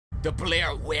The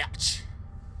Blair Witch.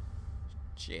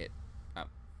 Shit.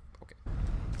 Okay.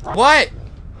 What?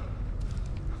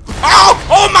 Oh!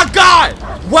 Oh my God!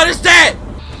 What is that?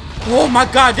 Oh my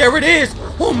God! There it is!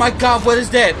 Oh my God! What is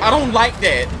that? I don't like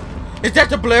that. Is that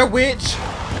the Blair Witch?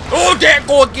 Oh, there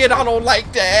go again! I don't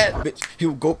like that. Bitch, here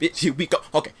we go, bitch. Here we go.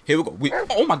 Okay, here we go.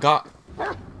 Oh my God.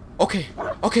 Okay,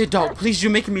 okay, dog. Please,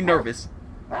 you're making me nervous.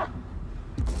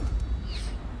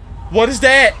 What is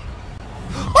that?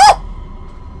 Oh!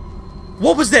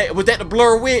 What was that? Was that the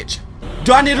Blair Witch?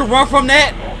 Do I need to run from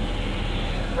that?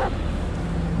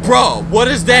 Bro, what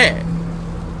is that?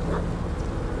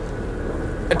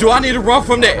 Do I need to run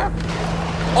from that?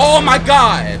 Oh my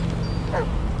God!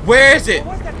 Where is it?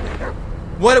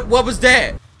 What was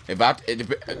that?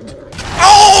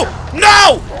 Oh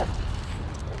no!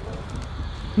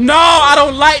 No, I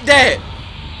don't like that.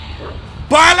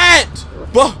 Violet!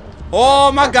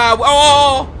 Oh my God!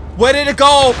 Oh, where did it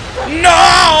go?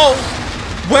 No!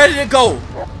 Where did it go?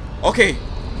 Okay.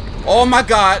 Oh my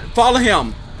God! Follow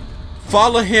him.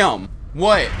 Follow him.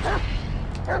 What?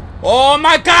 Oh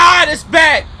my God! It's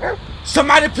back!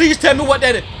 Somebody please tell me what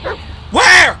that is.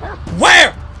 Where?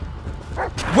 Where?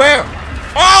 Where?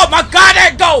 Oh my God!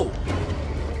 That go!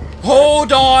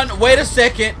 Hold on. Wait a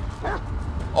second.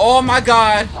 Oh my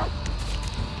God.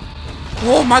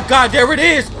 Oh my God! There it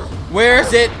is. Where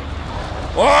is it?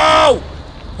 Whoa!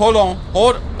 Hold on.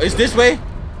 Hold. Is this way?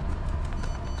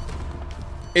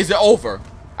 Is it over?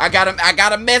 I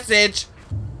got a message.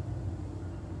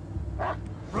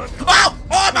 Oh!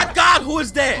 Oh my God! Who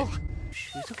is that? Oh,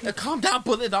 it's okay. Calm down,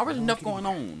 Bullet. There's already enough going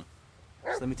on.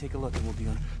 So let me take a look and we'll be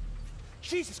on.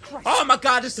 Jesus Christ! Oh my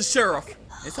God! It's the sheriff.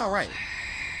 It's all right.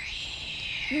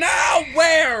 No!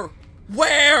 Where?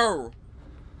 Where?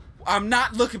 I'm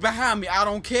not looking behind me. I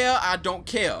don't care. I don't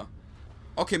care.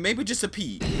 Okay, maybe just a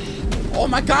pee. Oh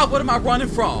my God! What am I running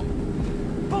from?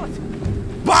 Bullet!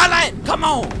 Bullet! Come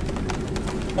on!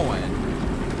 Come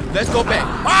on. Let's go back.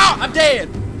 Oh! I'm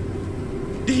dead.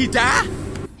 Did he die?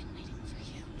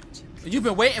 You've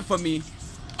been waiting for me.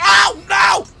 Oh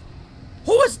no!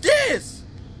 Who is this?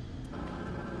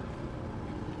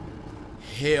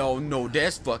 Hell no,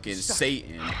 that's fucking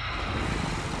Satan.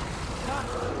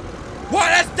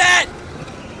 What is that?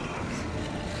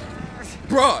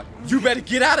 Bruh, you better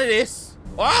get out of this.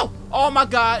 Oh! Oh my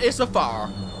God, it's a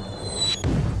fire.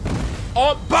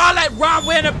 Oh, Bullet, run,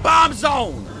 we're in a bomb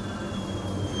zone.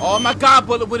 Oh my God,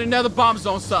 Bullet, with another bomb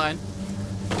zone, son.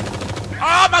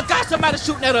 Oh my God, somebody's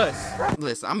shooting at us.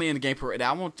 Listen, I'm in the game right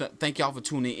now. I want to thank y'all for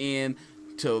tuning in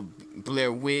to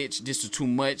Blair Witch. This is too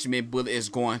much. Me and Bullet is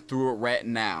going through it right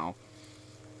now.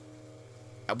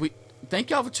 Thank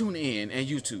y'all for tuning in and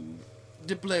YouTube.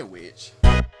 The Blair Witch.